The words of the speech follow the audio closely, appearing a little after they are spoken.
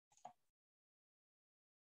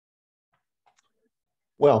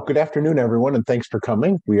Well, good afternoon, everyone, and thanks for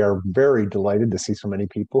coming. We are very delighted to see so many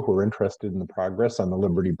people who are interested in the progress on the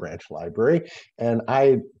Liberty Branch Library. And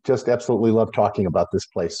I just absolutely love talking about this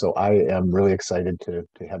place. So I am really excited to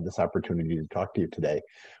have this opportunity to talk to you today.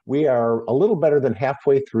 We are a little better than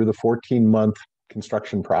halfway through the 14-month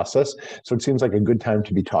construction process. So it seems like a good time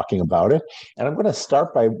to be talking about it. And I'm going to start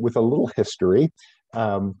with a little history.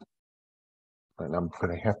 And I'm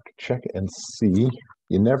going to have to check and see.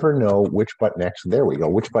 You never know which button actually, there we go,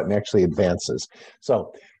 which button actually advances.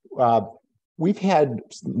 So we've had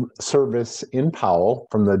service in Powell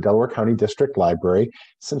from the Delaware County District Library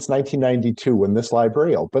since 1992 when this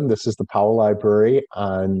library opened. This is the Powell Library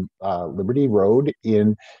on Liberty Road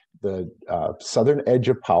in the southern edge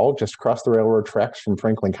of Powell, just across the railroad tracks from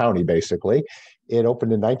Franklin County, basically. It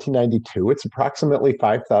opened in 1992. It's approximately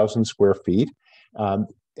 5,000 square feet.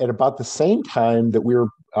 At about the same time that we were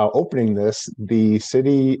opening this, the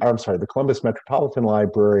Columbus Metropolitan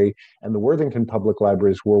Library and the Worthington Public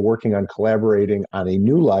Libraries were working on collaborating on a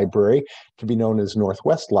new library to be known as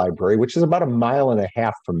Northwest Library, which is about a mile and a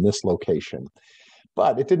half from this location.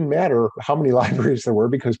 But it didn't matter how many libraries there were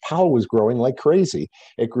because Powell was growing like crazy.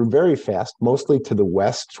 It grew very fast, mostly to the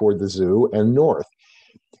west toward the zoo and north.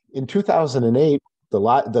 In 2008,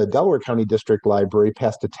 the Delaware County District Library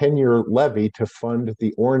passed a 10-year levy to fund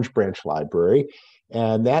the Orange Branch Library,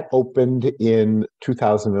 and that opened in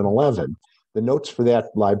 2011. The notes for that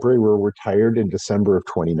library were retired in December of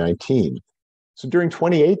 2019. So during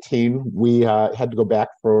 2018, we had to go back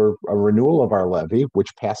for a renewal of our levy,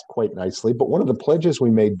 which passed quite nicely. But one of the pledges we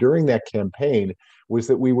made during that campaign was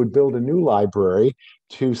that we would build a new library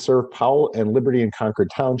to serve Powell and Liberty and Concord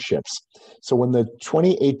townships. So when the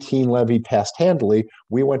 2018 levy passed handily,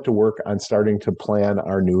 we went to work on starting to plan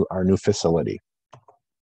our new facility.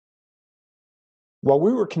 While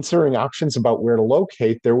we were considering options about where to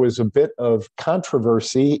locate, there was a bit of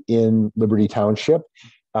controversy in Liberty Township.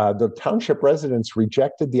 The township residents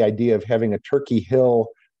rejected the idea of having a Turkey Hill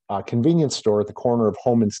convenience store at the corner of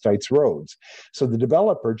Home and Stites roads. So the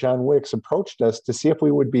developer, John Wicks, approached us to see if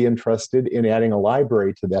we would be interested in adding a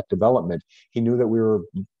library to that development. He knew that we were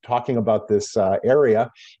talking about this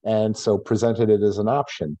area and so presented it as an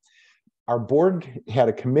option. Our board had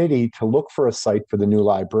a committee to look for a site for the new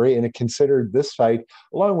library, and it considered this site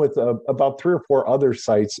along with about 3 or 4 other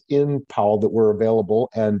sites in Powell that were available,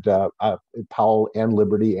 and Powell and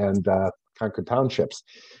Liberty and Concord townships.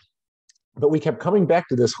 But we kept coming back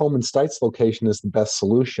to this Home and Stites location as the best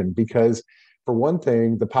solution because, for one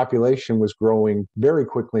thing, the population was growing very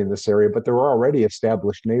quickly in this area, but there were already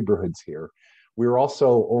established neighborhoods here. We were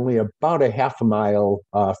also only about a half a mile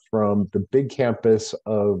from the big campus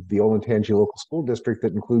of the Olentangy Local School District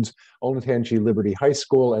that includes Olentangy Liberty High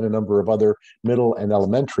School and a number of other middle and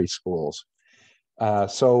elementary schools.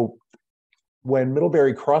 So when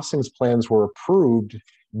Middlebury Crossings plans were approved,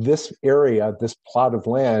 this area, this plot of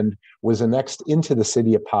land, was annexed into the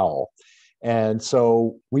city of Powell. And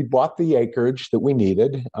so we bought the acreage that we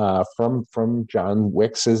needed from John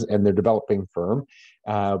Wicks and their developing firm,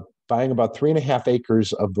 buying about 3.5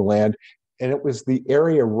 acres of the land. And it was the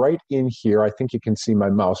area right in here. I think you can see my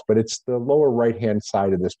mouse, but it's the lower right-hand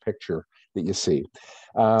side of this picture that you see.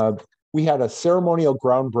 We had a ceremonial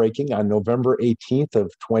groundbreaking on November 18th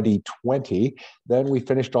of 2020. Then we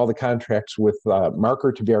finished all the contracts with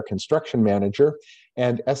Marker to be our construction manager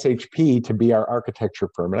and SHP to be our architecture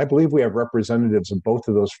firm. And I believe we have representatives of both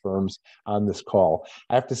of those firms on this call.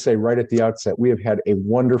 I have to say right at the outset, we have had a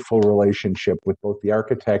wonderful relationship with both the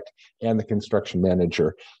architect and the construction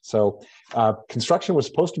manager. So construction was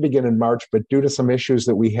supposed to begin in March, but due to some issues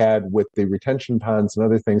that we had with the retention ponds and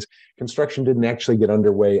other things, construction didn't actually get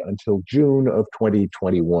underway until June of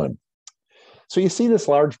 2021. So you see this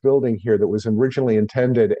large building here that was originally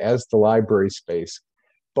intended as the library space.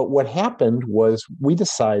 But what happened was we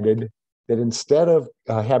decided that instead of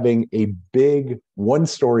having a big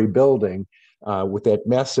one-story building with that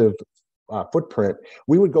massive footprint,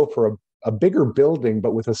 we would go for a bigger building,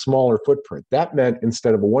 but with a smaller footprint. That meant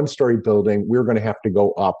instead of a one-story building, we were going to have to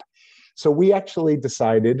go up. So we actually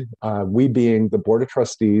decided, we being the board of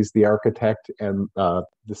trustees, the architect, and the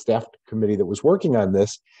staff committee that was working on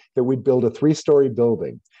this, that we'd build a 3-story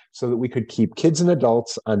building so that we could keep kids and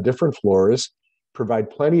adults on different floors, provide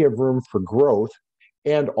plenty of room for growth,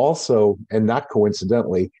 and also, and not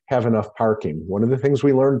coincidentally, have enough parking. One of the things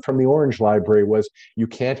we learned from the Orange Library was you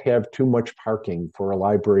can't have too much parking for a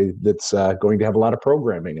library that's going to have a lot of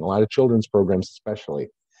programming, and a lot of children's programs especially.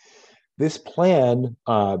 This plan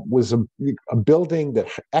was a building that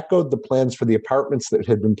echoed the plans for the apartments that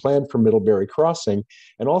had been planned for Middlebury Crossing,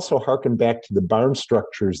 and also harkened back to the barn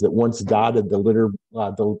structures that once dotted the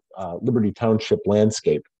Liberty Township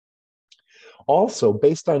landscape. Also,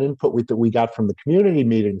 based on input that we got from the community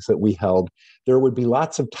meetings that we held, there would be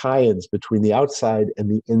lots of tie-ins between the outside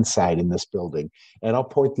and the inside in this building. And I'll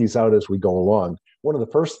point these out as we go along. One of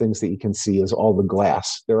the first things that you can see is all the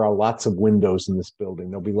glass. There are lots of windows in this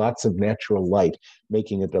building. There'll be lots of natural light,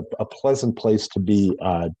 making it a pleasant place to be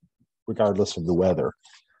regardless of the weather.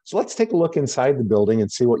 So let's take a look inside the building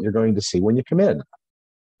and see what you're going to see when you come in.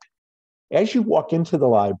 As you walk into the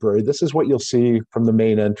library, this is what you'll see from the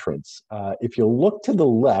main entrance. If you look to the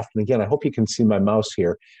left, and again, I hope you can see my mouse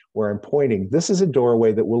here where I'm pointing, this is a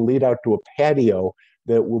doorway that will lead out to a patio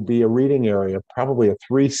that will be a reading area, probably a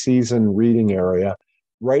 3-season reading area,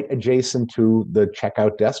 right adjacent to the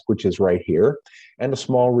checkout desk, which is right here, and a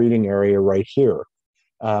small reading area right here.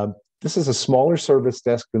 This is a smaller service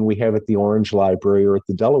desk than we have at the Orange Library or at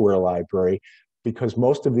the Delaware Library, because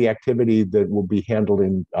most of the activity that will be handled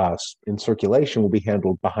in circulation will be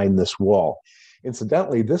handled behind this wall.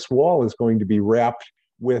 Incidentally, this wall is going to be wrapped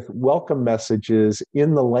with welcome messages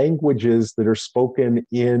in the languages that are spoken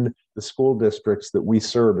in the school districts that we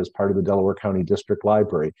serve as part of the Delaware County District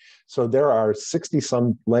Library. So there are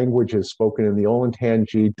 60-some languages spoken in the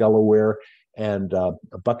Olentangy, Delaware, and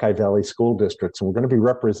Buckeye Valley school districts, and we're going to be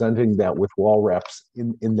representing that with wall wraps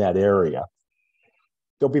in that area.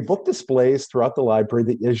 There'll be book displays throughout the library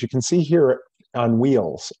that, as you can see here, on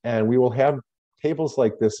wheels, and we will have tables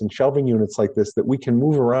like this and shelving units like this that we can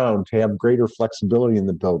move around to have greater flexibility in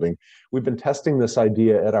the building. We've been testing this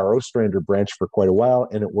idea at our Ostrander branch for quite a while,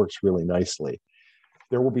 and it works really nicely.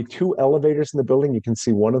 There will be 2 elevators in the building. You can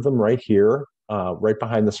see one of them right here, right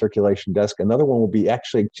behind the circulation desk. Another one will be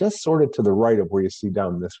actually just sort of to the right of where you see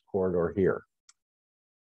down this corridor here.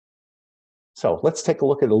 So let's take a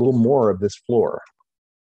look at a little more of this floor.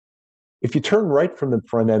 If you turn right from the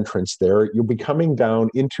front entrance there, you'll be coming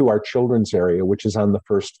down into our children's area, which is on the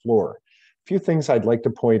first floor. A few things I'd like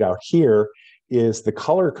to point out here is the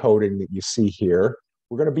color coding that you see here.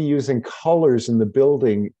 We're going to be using colors in the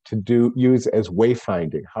building to use as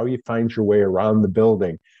wayfinding. How you find your way around the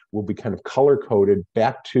building will be kind of color coded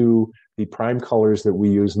back to the prime colors that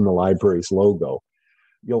we use in the library's logo.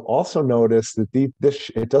 You'll also notice that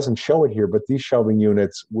it doesn't show it here, but these shelving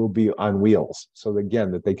units will be on wheels. So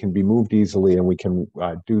again, that they can be moved easily, and we can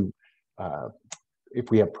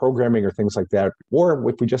if we have programming or things like that, or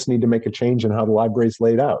if we just need to make a change in how the library is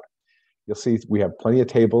laid out. You'll see we have plenty of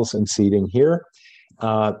tables and seating here.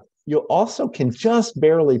 You also can just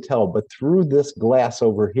barely tell, but through this glass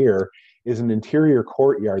over here is an interior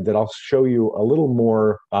courtyard that I'll show you a little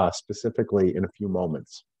more specifically in a few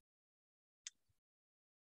moments.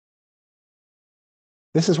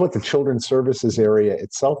 This is what the children's services area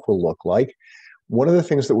itself will look like. One of the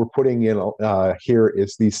things that we're putting in here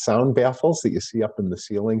is these sound baffles that you see up in the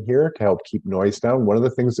ceiling here to help keep noise down.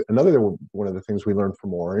 Another one of the things we learned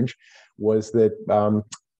from Orange was that,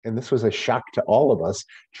 and this was a shock to all of us,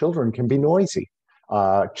 children can be noisy.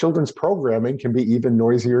 Children's programming can be even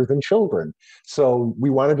noisier than children. So we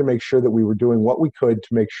wanted to make sure that we were doing what we could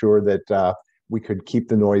to make sure that we could keep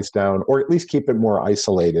the noise down, or at least keep it more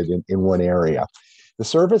isolated in one area. The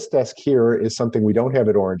service desk here is something we don't have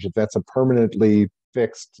at Orange. That's a permanently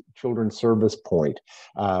fixed children's service point.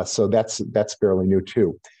 So that's fairly new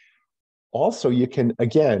too. Also, you can,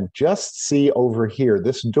 again, just see over here,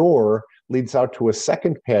 this door leads out to a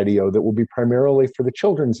second patio that will be primarily for the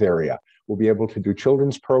children's area. We'll be able to do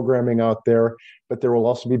children's programming out there, but there will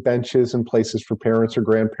also be benches and places for parents or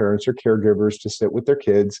grandparents or caregivers to sit with their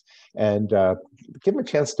kids and give them a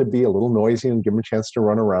chance to be a little noisy and give them a chance to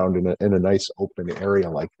run around in a nice open area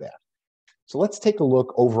like that. So let's take a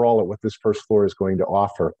look overall at what this first floor is going to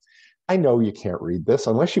offer. I know you can't read this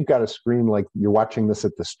unless you've got a screen like you're watching this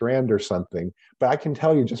at the Strand or something, but I can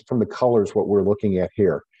tell you just from the colors what we're looking at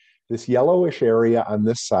here. This yellowish area on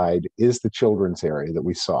this side is the children's area that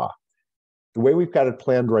we saw. The way we've got it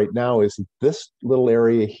planned right now is this little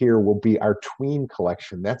area here will be our tween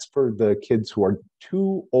collection. That's for the kids who are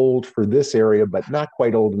too old for this area, but not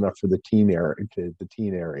quite old enough for the teen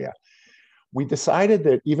area. We decided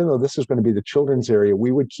that even though this is going to be the children's area,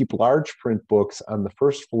 we would keep large print books on the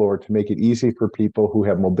first floor to make it easy for people who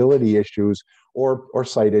have mobility issues or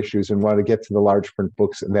sight issues and want to get to the large print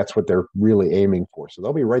books, and that's what they're really aiming for. So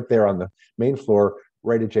they'll be right there on the main floor,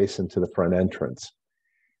 right adjacent to the front entrance.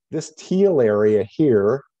 This teal area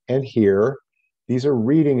here and here, these are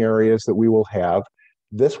reading areas that we will have.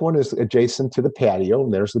 This one is adjacent to the patio,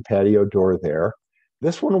 and there's the patio door there.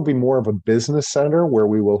 This one will be more of a business center where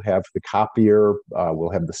we will have the copier, we'll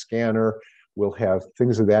have the scanner, we'll have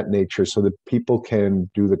things of that nature so that people can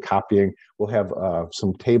do the copying. We'll have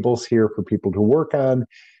some tables here for people to work on,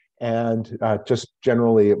 and just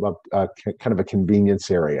generally kind of a convenience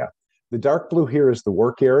area. The dark blue here is the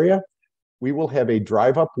work area. We will have a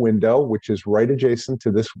drive-up window, which is right adjacent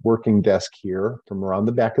to this working desk here from around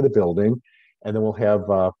the back of the building. And then we'll have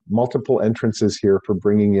multiple entrances here for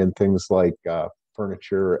bringing in things like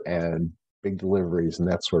furniture and big deliveries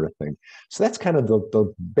and that sort of thing. So that's kind of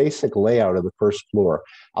the basic layout of the first floor.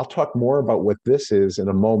 I'll talk more about what this is in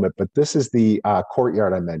a moment, but this is the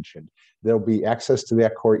courtyard I mentioned. There'll be access to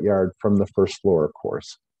that courtyard from the first floor, of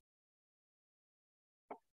course.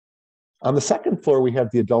 On the second floor, we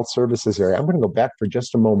have the adult services area. I'm going to go back for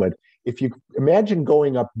just a moment. If you imagine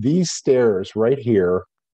going up these stairs right here,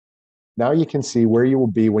 now you can see where you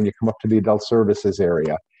will be when you come up to the adult services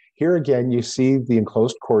area. Here again, you see the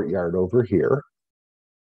enclosed courtyard over here.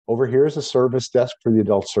 Over here is a service desk for the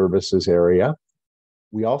adult services area.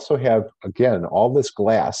 We also have, again, all this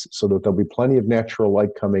glass so that there'll be plenty of natural light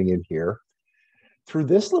coming in here. Through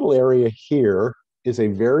this little area here is a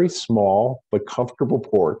very small but comfortable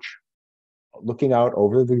porch looking out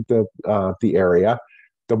over the area.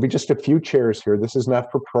 There'll be just a few chairs here. This is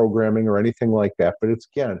not for programming or anything like that, but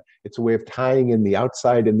it's a way of tying in the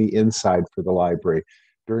outside and the inside for the library.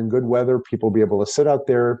 During good weather, people will be able to sit out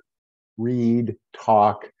there, read,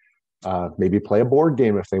 talk, maybe play a board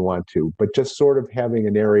game if they want to, but just sort of having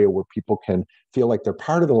an area where people can feel like they're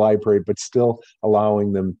part of the library, but still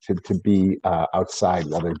allowing them to be outside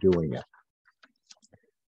while they're doing it.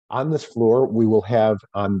 On this floor, we will have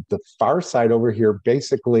on the far side over here,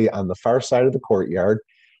 basically on the far side of the courtyard,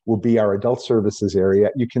 will be our adult services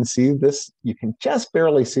area. You can see this, you can just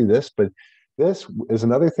barely see this, but this is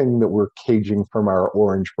another thing that we're caging from our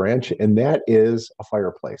orange branch, and that is a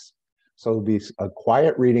fireplace. So there'll be a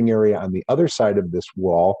quiet reading area on the other side of this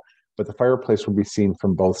wall, but the fireplace will be seen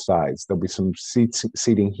from both sides. There'll be some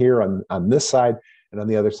seating here on this side, and on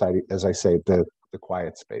the other side, as I say, the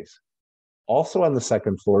quiet space. Also on the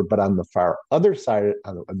second floor, but on the far other side,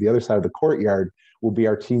 on the other side of the courtyard, will be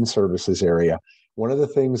our teen services area. One of the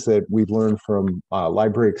things that we've learned from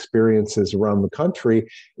library experiences around the country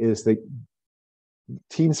is that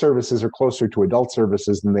teen services are closer to adult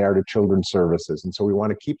services than they are to children's services. And so we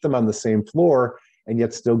want to keep them on the same floor and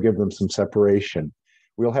yet still give them some separation.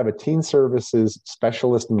 We'll have a teen services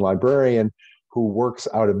specialist and librarian who works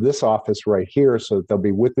out of this office right here, so that they'll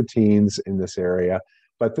be with the teens in this area.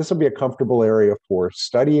 But this will be a comfortable area for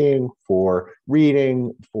studying, for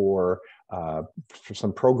reading, for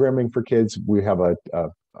some programming for kids. We have a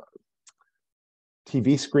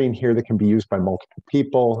TV screen here that can be used by multiple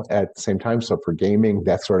people at the same time, so for gaming,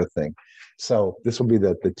 that sort of thing. So this will be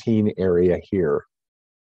the teen area here.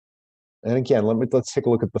 And again, let's take a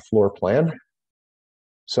look at the floor plan.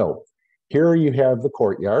 So here you have the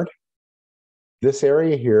courtyard. This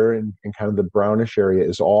area here in kind of the brownish area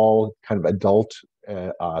is all kind of adult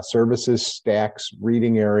services, stacks,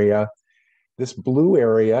 reading area. This blue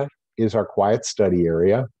area is our quiet study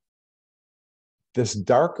area. This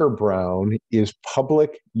darker brown is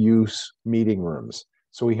public use meeting rooms.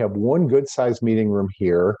 So we have one good sized meeting room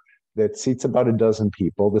here that seats about a dozen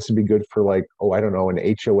people. This would be good for like, oh, I don't know,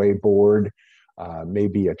 an HOA board,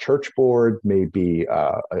 maybe a church board, maybe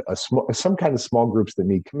some kind of small groups that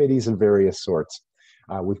need committees of various sorts.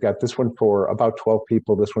 We've got this one for about 12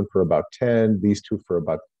 people, this one for about 10, these two for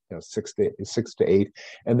about 6 to 8,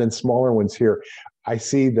 and then smaller ones here. I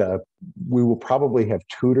see we will probably have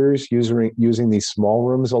tutors using these small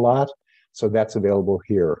rooms a lot, so that's available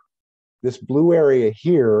here. This blue area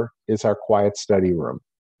here is our quiet study room.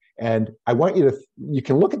 And I want you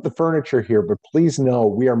can look at the furniture here, but please know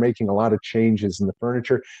we are making a lot of changes in the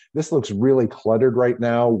furniture. This looks really cluttered right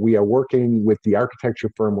now. We are working with the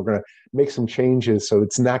architecture firm. We're going to make some changes so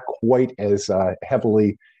it's not quite as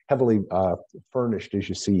heavily furnished as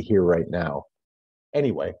you see here right now.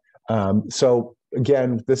 Anyway, so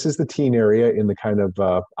again, this is the teen area in the kind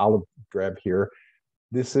of olive drab here.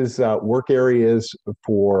 This is work areas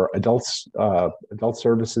for adults, adult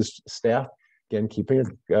services staff. Again, keeping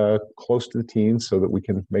it close to the teens so that we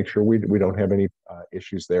can make sure we don't have any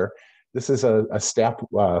issues there. This is a staff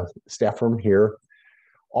room here.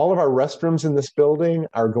 All of our restrooms in this building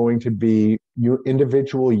are going to be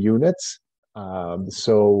individual units.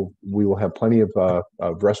 So we will have plenty of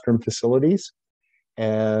restroom facilities.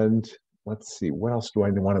 And let's see, what else do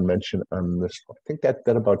I want to mention on this? I think that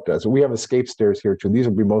about does it. We have escape stairs here too. These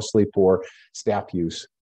will be mostly for staff use.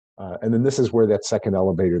 And then this is where that second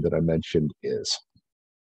elevator that I mentioned is.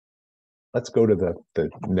 let's go to the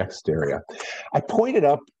next area. I pointed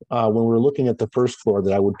up when we were looking at the first floor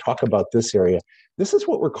that I would talk about this area. This is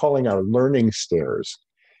what we're calling our learning stairs.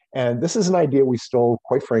 And this is an idea we stole,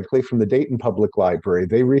 quite frankly, from the Dayton Public Library.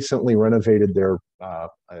 They recently renovated their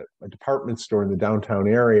a department store in the downtown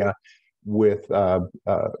area with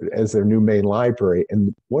as their new main library.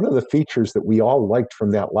 And one of the features that we all liked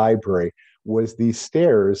from that library was these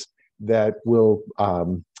stairs that will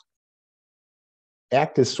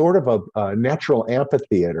act as sort of a natural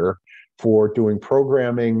amphitheater for doing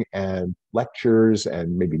programming and lectures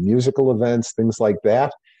and maybe musical events, things like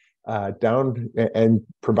that, down and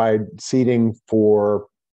provide seating for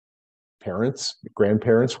parents,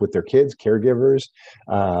 grandparents with their kids, caregivers,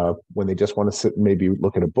 when they just want to sit and maybe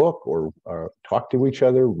look at a book or talk to each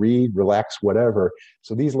other, read, relax, whatever.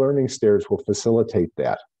 So these learning stairs will facilitate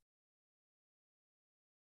that.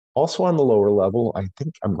 Also on the lower level, I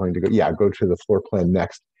think I'm going to go to the floor plan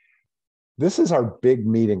next. This is our big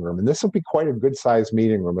meeting room, and this will be quite a good sized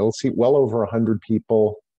meeting room. It'll seat well over 100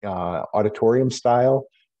 people, auditorium style,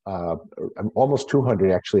 almost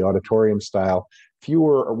 200 actually, auditorium style.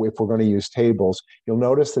 Fewer if we're going to use tables. You'll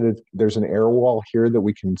notice that there's an air wall here that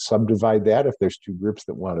we can subdivide that if there's two groups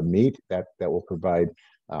that want to meet. That will provide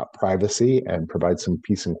privacy and provide some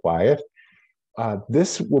peace and quiet.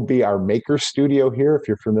 This will be our maker studio here. If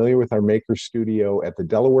you're familiar with our maker studio at the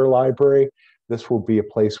Delaware Library, this will be a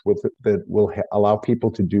place that will allow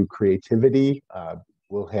people to do creativity.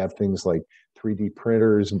 We'll have things like 3D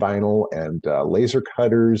printers, vinyl, and laser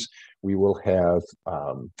cutters. We will have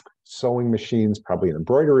sewing machines, probably an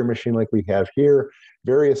embroidery machine like we have here,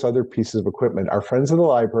 various other pieces of equipment. Our friends of the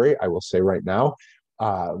library, I will say right now,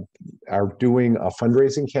 are doing a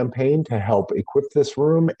fundraising campaign to help equip this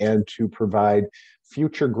room and to provide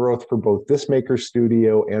future growth for both this maker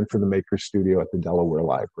studio and for the maker studio at the Delaware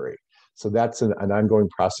Library. So that's an ongoing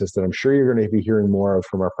process that I'm sure you're going to be hearing more of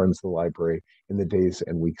from our friends of the library in the days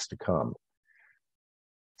and weeks to come.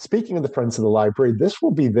 Speaking of the friends of the library, this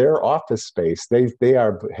will be their office space. They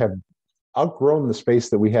have outgrown the space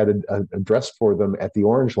that we had addressed for them at the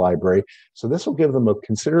Orange Library. So this will give them a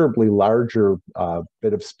considerably larger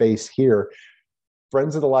bit of space here.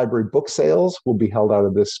 Friends of the Library book sales will be held out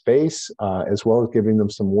of this space, as well as giving them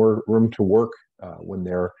some more room to work when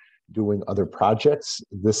they're doing other projects.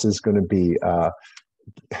 This is going to be,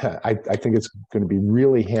 I think it's going to be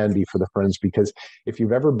really handy for the friends, because if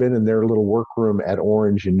you've ever been in their little workroom at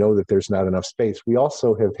Orange, you know that there's not enough space. We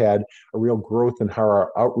also have had a real growth in how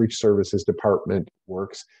our outreach services department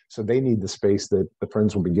works. So they need the space that the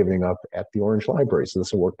friends will be giving up at the Orange Library. So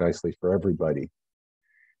this will work nicely for everybody.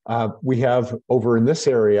 We have over in this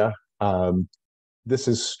area, this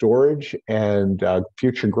is storage and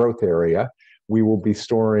future growth area. We will be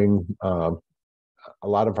storing a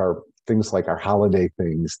lot of our things like our holiday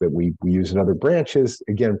things that we use in other branches,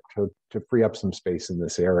 again, to free up some space in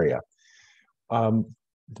this area.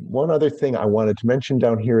 One other thing I wanted to mention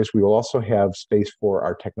down here is we will also have space for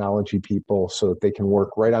our technology people so that they can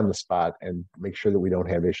work right on the spot and make sure that we don't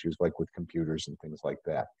have issues like with computers and things like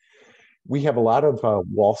that. We have a lot of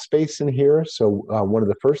wall space in here. So one of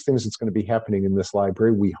the first things that's going to be happening in this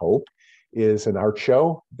library, we hope, is an art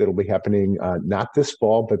show that'll be happening not this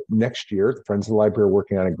fall, but next year. The Friends of the Library are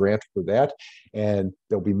working on a grant for that, and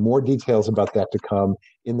there'll be more details about that to come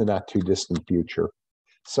in the not too distant future.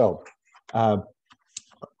 So I'm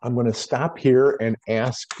going to stop here and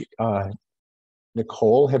ask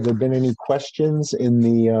Nicole, have there been any questions in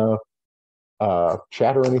the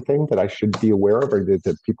chat or anything that I should be aware of or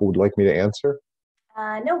that people would like me to answer?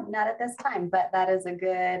 No, not at this time, but that is a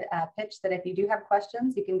good pitch that if you do have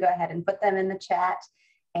questions, you can go ahead and put them in the chat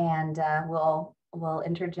and we'll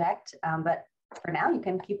interject. But for now, you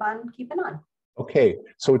can keep on keeping on. Okay,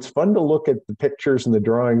 so it's fun to look at the pictures and the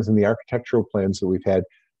drawings and the architectural plans that we've had,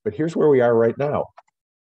 but here's where we are right now.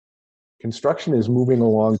 Construction is moving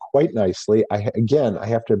along quite nicely. I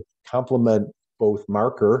have to compliment both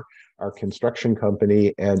Marker, our construction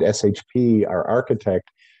company, and SHP, our architect,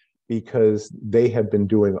 because they have been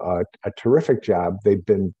doing a terrific job. They've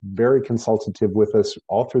been very consultative with us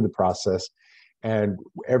all through the process. And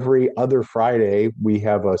every other Friday, we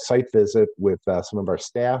have a site visit with some of our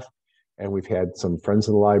staff. And we've had some friends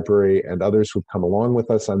of the library and others who've come along with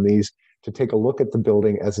us on these to take a look at the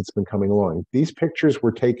building as it's been coming along. These pictures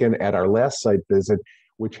were taken at our last site visit,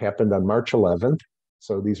 which happened on March 11th.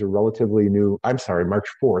 So these are relatively new, March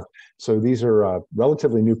 4th. So these are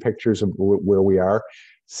relatively new pictures of where we are.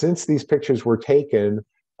 Since these pictures were taken,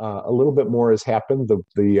 a little bit more has happened.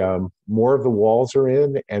 The more of the walls are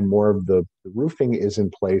in and more of the roofing is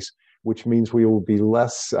in place, which means we will be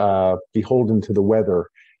less beholden to the weather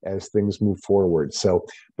as things move forward. So,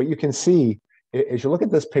 but you can see, as you look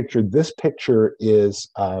at this picture is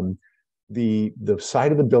the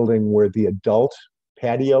side of the building where the adult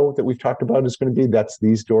patio that we've talked about is going to be. That's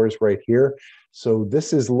these doors right here. So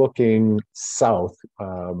this is looking south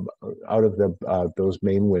out of those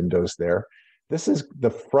main windows there. This is the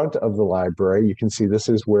front of the library. You can see this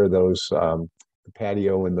is where those the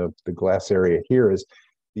patio and the glass area here is.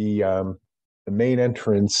 The main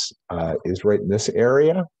entrance is right in this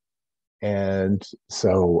area. And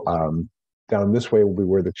so down this way will be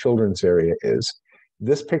where the children's area is.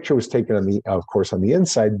 This picture was taken on the, of course, on the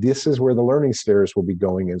inside. This is where the learning stairs will be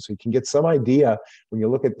going in. So you can get some idea when you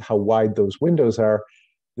look at how wide those windows are.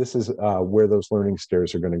 This is where those learning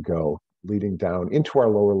stairs are going to go, leading down into our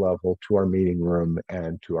lower level, to our meeting room,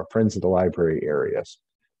 and to our Friends of the Library areas.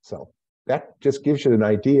 So that just gives you an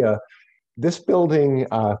idea. This building,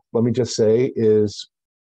 let me just say, it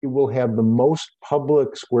will have the most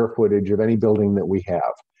public square footage of any building that we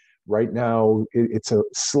have. Right now, it's a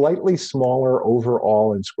slightly smaller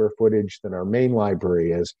overall in square footage than our main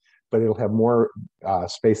library is, but it'll have more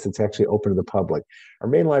space that's actually open to the public. Our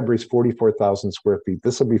main library is 44,000 square feet.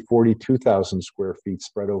 This will be 42,000 square feet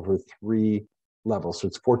spread over 3 levels. So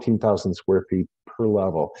it's 14,000 square feet per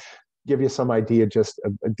level. Give you some idea, just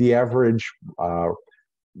the average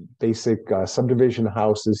basic subdivision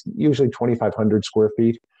house is usually 2,500 square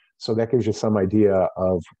feet. So that gives you some idea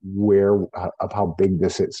of of how big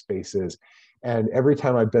this space is. And every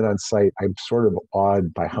time I've been on site, I'm sort of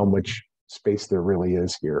awed by how much space there really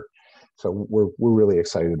is here. So we're really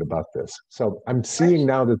excited about this. So I'm seeing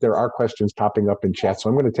now that there are questions popping up in chat. So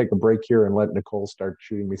I'm going to take a break here and let Nicole start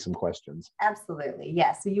shooting me some questions. Absolutely.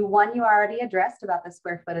 Yes. So you already addressed about the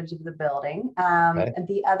square footage of the building. Okay.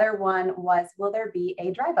 The other one was, will there be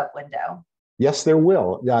a drive-up window? Yes, there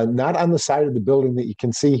will. Not on the side of the building that you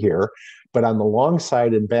can see here, but on the long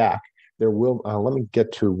side and back, there will. Let me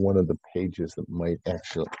get to one of the pages that might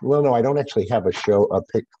actually. Well, no, I don't actually have a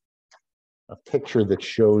picture that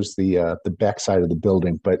shows the back side of the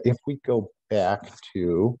building. But if we go back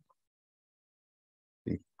to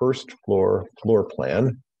the first floor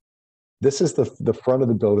plan, this is the front of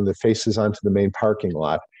the building that faces onto the main parking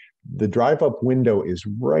lot. The drive-up window is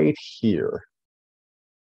right here.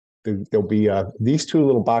 There'll be these 2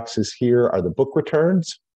 little boxes here are the book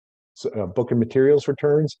returns, book and materials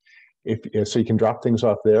returns. So you can drop things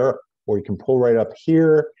off there, or you can pull right up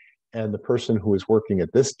here, and the person who is working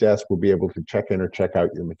at this desk will be able to check in or check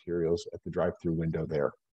out your materials at the drive-through window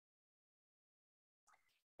there.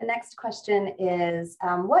 The next question is,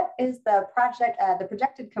 what is the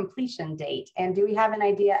projected completion date? And do we have an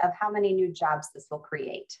idea of how many new jobs this will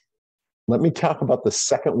create? Let me talk about the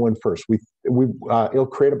second one first. It'll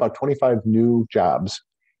create about 25 new jobs,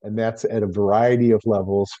 and that's at a variety of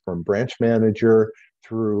levels, from branch manager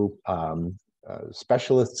through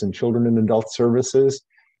specialists in children and adult services,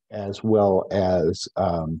 as well as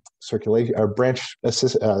circulation or branch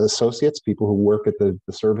associates, people who work at the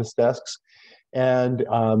service desks, and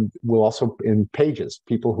we'll also in pages,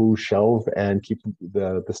 people who shelve and keep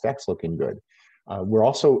the stacks looking good. We're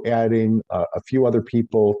also adding a few other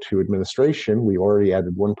people to administration. We already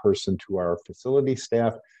added 1 person to our facility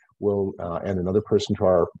staff. We'll add another person to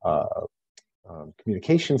our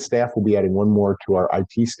communication staff. We'll be adding 1 more to our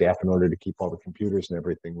IT staff in order to keep all the computers and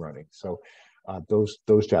everything running. So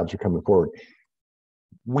those jobs are coming forward.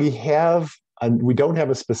 We don't have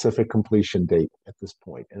a specific completion date at this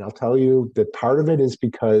point. And I'll tell you that part of it is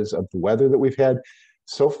because of the weather that we've had.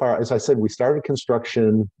 So far, as I said, we started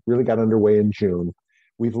construction, really got underway in June.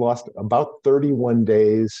 We've lost about 31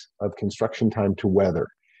 days of construction time to weather.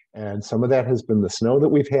 And some of that has been the snow that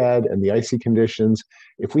we've had and the icy conditions.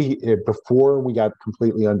 Before we got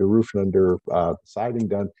completely under roof and under siding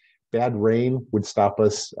done, bad rain would stop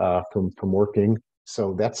us from working.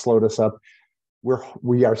 So that slowed us up.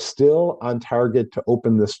 We are still on target to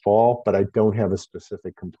open this fall, but I don't have a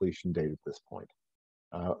specific completion date at this point.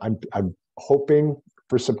 I'm hoping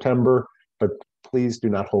for September, but please do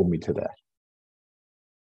not hold me to that.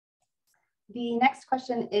 The next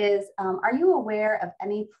question is, are you aware of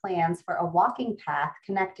any plans for a walking path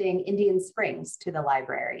connecting Indian Springs to the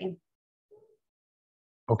library?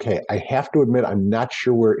 Okay, I have to admit, I'm not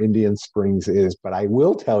sure where Indian Springs is, but I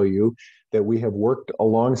will tell you that we have worked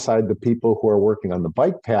alongside the people who are working on the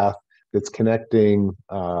bike path that's connecting,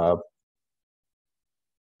 I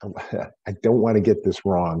don't want to get this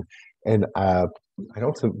wrong, and I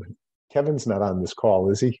don't think, Kevin's not on this call,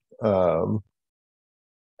 is he?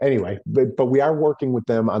 Anyway, but we are working with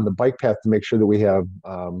them on the bike path to make sure that we have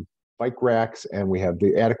bike racks and we have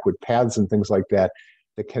the adequate paths and things like that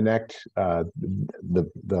that connect the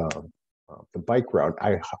the bike route.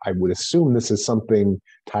 I would assume this is something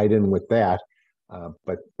tied in with that,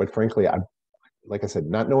 but frankly, like I said,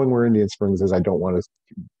 not knowing where Indian Springs is, I don't want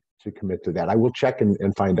to commit to that. I will check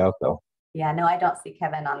and find out though. Yeah, no, I don't see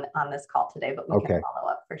Kevin on this call today, but we Okay. can follow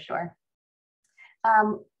up for sure.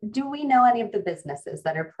 Do we know any of the businesses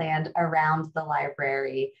that are planned around the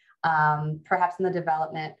library, perhaps in the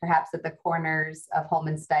development, perhaps at the corners of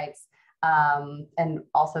Holman Stites, and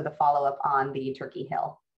also the follow-up on the Turkey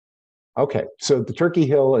Hill? Okay, so the Turkey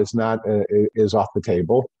Hill is not is off the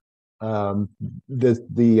table.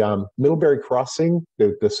 The Middlebury Crossing,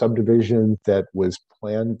 the subdivision that was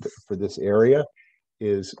planned for this area,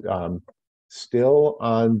 is still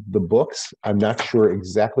on the books. I'm not sure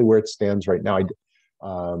exactly where it stands right now.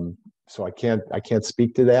 So I can't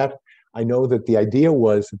speak to that. I know that the idea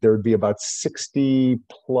was that there would be about 60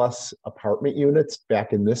 plus apartment units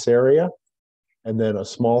back in this area, and then a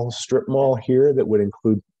small strip mall here that would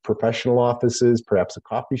include professional offices, perhaps a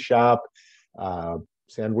coffee shop,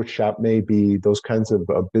 sandwich shop, maybe those kinds of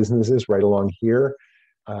businesses right along here.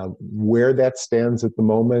 Where that stands at the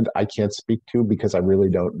moment, I can't speak to because I really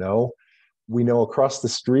don't know. We know across the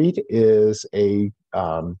street is a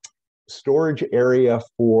storage area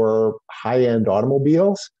for high-end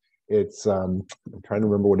automobiles. It's, I'm trying to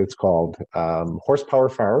remember what it's called, Horsepower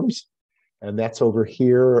Farms. And that's over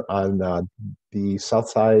here on the south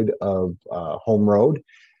side of Home Road.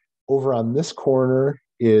 Over on this corner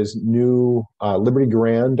is new Liberty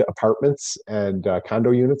Grand apartments and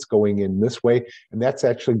condo units going in this way. And that's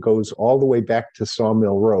actually goes all the way back to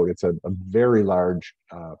Sawmill Road. It's a very large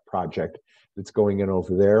project that's going in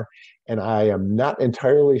over there. And I am not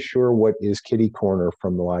entirely sure what is Kitty Corner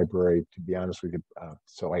from the library, to be honest with you.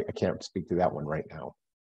 So I can't speak to that one right now.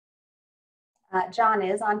 John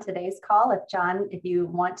is on today's call. If you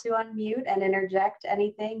want to unmute and interject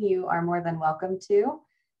anything, you are more than welcome to.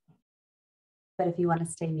 But if you want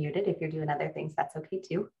to stay muted, if you're doing other things, that's okay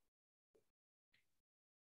too.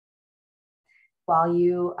 While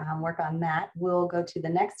you work on that, we'll go to the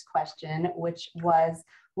next question, which was,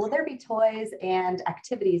 will there be toys and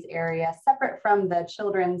activities area separate from the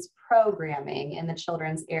children's programming in the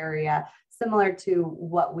children's area, similar to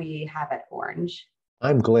what we have at Orange?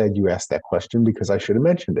 I'm glad you asked that question because I should have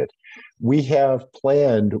mentioned it. We have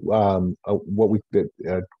planned what we,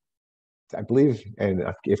 I believe, and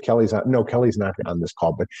if Kelly's on, no, Kelly's not on this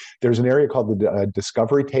call, but there's an area called the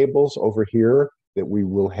Discovery Tables over here that we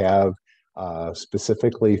will have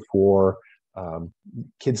specifically for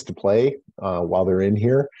kids to play while they're in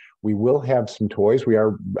here. We will have some toys. We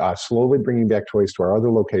are slowly bringing back toys to our other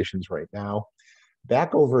locations right now.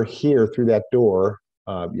 Back over here through that door,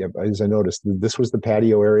 as I noticed, this was the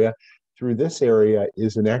patio area. Through this area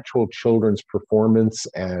is an actual children's performance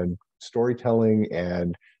and storytelling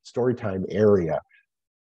and storytime area.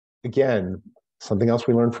 Again, something else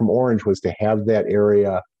we learned from Orange was to have that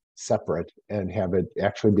area separate and have it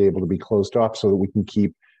actually be able to be closed off so that we can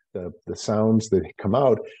keep the sounds that come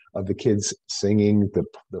out of the kids singing,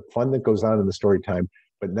 the fun that goes on in the story time,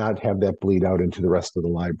 but not have that bleed out into the rest of the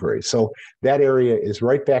library. So that area is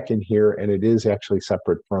right back in here, and it is actually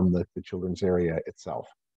separate from the children's area itself.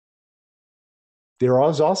 There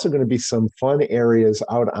is also going to be some fun areas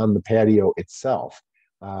out on the patio itself.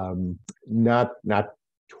 Not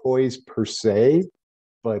toys per se,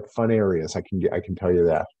 but fun areas. I can tell you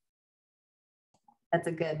that. That's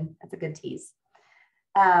a good tease.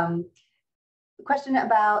 Question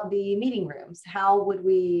about the meeting rooms. How would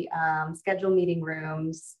we schedule meeting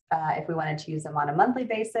rooms if we wanted to use them on a monthly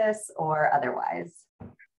basis or otherwise?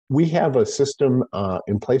 We have a system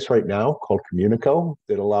in place right now called Communico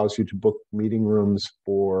that allows you to book meeting rooms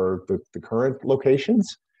for the current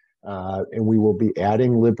locations. And we will be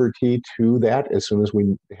adding Liberty to that as soon as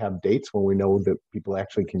we have dates when we know that people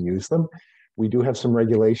actually can use them. We do have some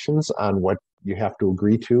regulations on what you have to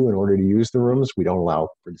agree to in order to use the rooms. We don't allow,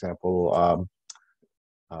 for example,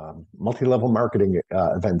 multi-level marketing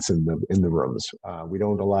events in the rooms. We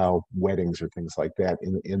don't allow weddings or things like that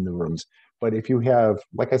in the rooms. But if you have,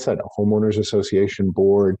 like I said, a homeowners association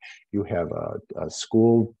board, you have a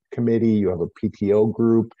school committee, you have a PTO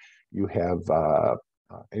group, you have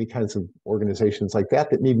any kinds of organizations like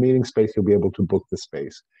that that need meeting space, you'll be able to book the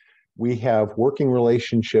space. We have working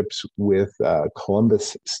relationships with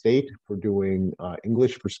Columbus State for doing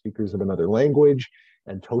English for speakers of another language,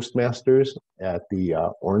 and Toastmasters at the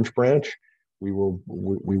Orange branch. We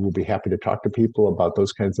will be happy to talk to people about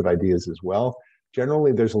those kinds of ideas as well.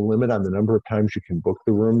 Generally, there's a limit on the number of times you can book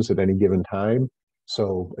the rooms at any given time.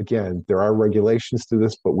 So again, there are regulations to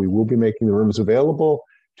this, but we will be making the rooms available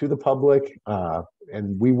to the public,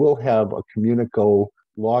 and we will have a Communico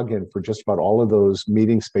login for just about all of those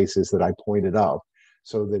meeting spaces that I pointed out.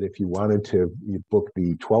 So that if you wanted to book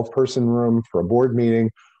the 12-person room for a board meeting,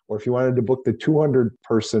 or if you wanted to book the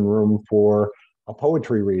 200-person room for a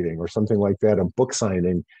poetry reading or something like that, a book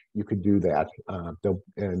signing, you could do that.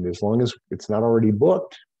 And as long as it's not already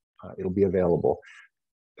booked, it'll be available.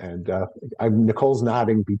 And Nicole's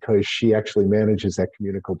nodding because she actually manages that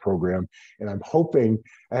Communico program. And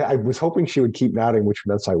I was hoping she would keep nodding, which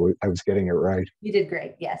meant I was getting it right. You did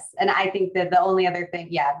great, yes. And I think that the only other thing,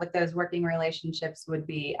 with those working relationships would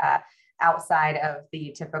be outside of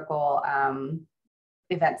the typical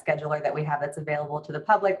event scheduler that we have that's available to the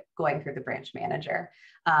public, going through the branch manager.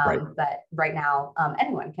 Right. But right now,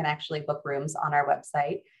 anyone can actually book rooms on our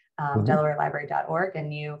website. DelawareLibrary.org,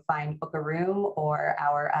 and you find book a room or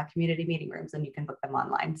our community meeting rooms, and you can book them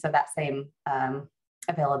online. So that same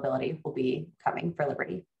availability will be coming for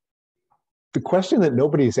Liberty. The question that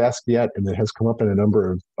nobody's asked yet, and that has come up in a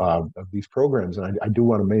number of these programs, and I do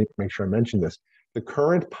want to make sure I mention this, the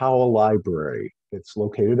current Powell Library that's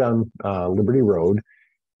located on Liberty Road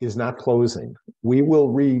is not closing.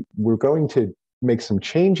 We're going to make some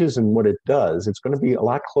changes in what it does. It's going to be a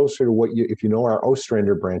lot closer to if you know our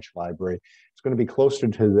Ostrander branch library, it's going to be closer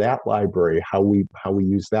to that library, how we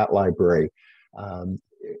use that library.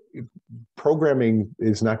 Programming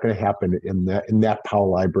is not going to happen in that Powell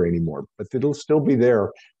library anymore, but it'll still be there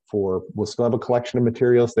we'll still have a collection of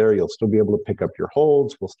materials there. You'll still be able to pick up your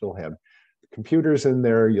holds. We'll still have computers in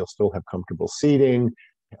there. You'll still have comfortable seating,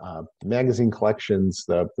 magazine collections,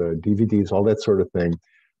 the DVDs, all that sort of thing.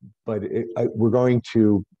 But we're going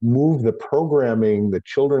to move the programming, the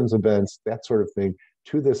children's events, that sort of thing,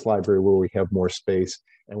 to this library where we have more space.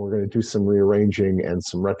 And we're going to do some rearranging and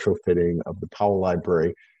some retrofitting of the Powell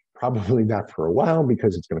Library. Probably not for a while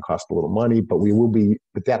because it's going to cost a little money, but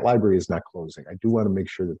but that library is not closing. I do want to make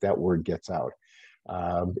sure that word gets out.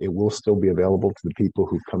 It will still be available to the people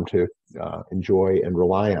who've come to enjoy and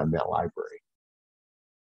rely on that library.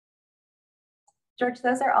 George,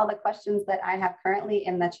 those are all the questions that I have currently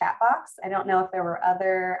in the chat box. I don't know if there were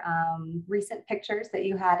other recent pictures that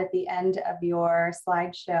you had at the end of your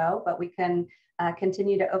slideshow, but we can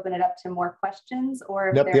continue to open it up to more questions.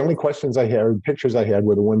 Or the only pictures I had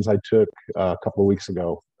were the ones I took a couple of weeks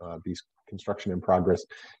ago, these construction in progress.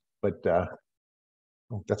 But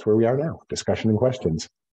that's where we are now, discussion and questions.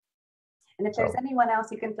 And if there's anyone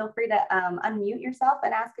else, you can feel free to unmute yourself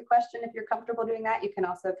and ask a question. If you're comfortable doing that, you can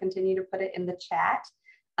also continue to put it in the chat.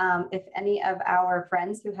 If any of our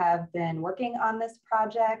friends who have been working on this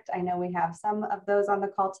project, I know we have some of those on the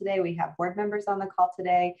call today. We have board members on the call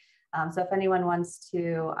today. So if anyone wants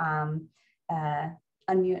to unmute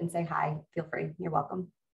and say hi, feel free. You're welcome.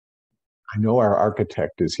 I know our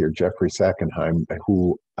architect is here, Jeffrey Sackenheim,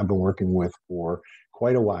 who I've been working with for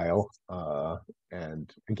quite a while.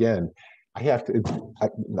 And again,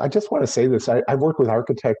 I just want to say this. I've worked with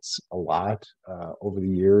architects a lot over the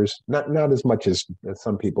years, not as much as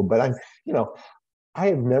some people, but I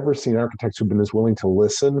have never seen architects who've been as willing to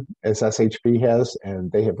listen as SHP has, and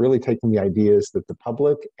they have really taken the ideas that the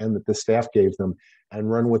public and that the staff gave them and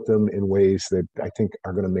run with them in ways that I think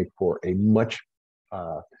are going to make for a much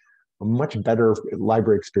better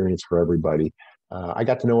library experience for everybody. I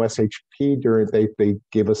got to know SHP they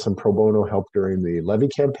gave us some pro bono help during the levy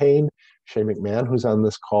campaign. Shay McMahon, who's on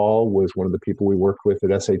this call, was one of the people we worked with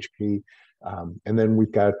at SHP. And then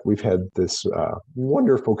we've had this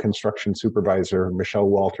wonderful construction supervisor, Michelle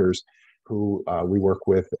Walters, who we work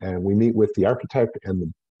with, and we meet with the architect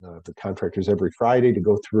and the contractors every Friday to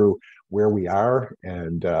go through where we are.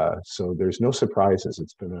 And so there's no surprises.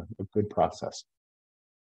 It's been a good process.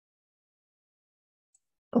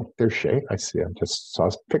 Oh, there's Shay. I see. I just saw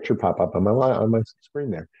his picture pop up on my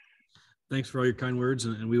screen there. Thanks for all your kind words,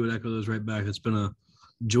 and we would echo those right back. It's been a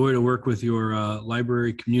joy to work with your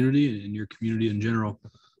library community and your community in general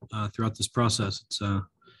throughout this process. It's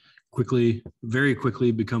very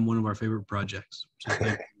quickly become one of our favorite projects. So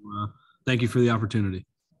thank you for the opportunity.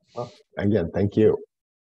 Well, again, thank you.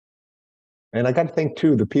 And I got to thank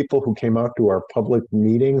too the people who came out to our public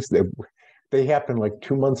meetings. They happened like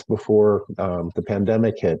 2 months before the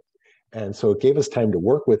pandemic hit. And so it gave us time to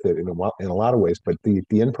work with it in a lot of ways, but the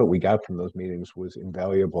input we got from those meetings was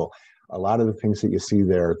invaluable. A lot of the things that you see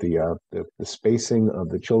there, the spacing of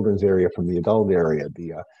the children's area from the adult area,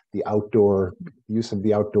 the outdoor use of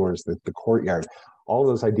the outdoors, the courtyard, all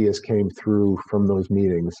those ideas came through from those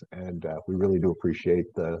meetings, and we really do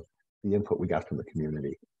appreciate the input we got from the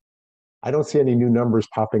community. I don't see any new numbers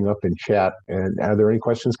popping up in chat. And are there any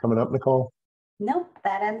questions coming up, Nicole? No,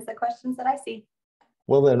 that ends the questions that I see.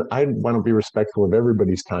 Well, then I want to be respectful of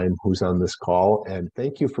everybody's time who's on this call, and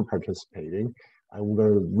thank you for participating. I'm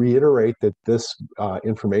going to reiterate that this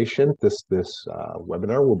information, this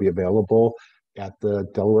webinar will be available at the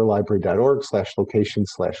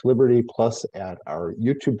delawarelibrary.org/location/liberty, plus at our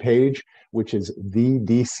YouTube page, which is the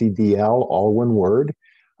DCDL, all one word.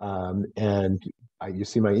 And you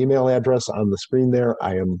see my email address on the screen there.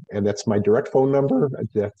 And that's my direct phone number.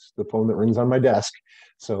 That's the phone that rings on my desk.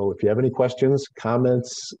 So if you have any questions,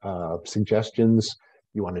 comments, suggestions,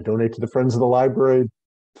 you want to donate to the Friends of the Library,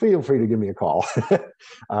 feel free to give me a call.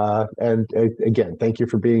 And again, thank you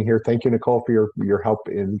for being here. Thank you, Nicole, for your help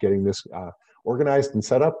in getting this organized and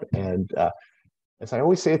set up. And as I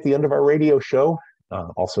always say at the end of our radio show,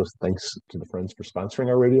 also thanks to the Friends for sponsoring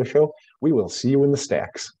our radio show, we will see you in the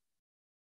stacks.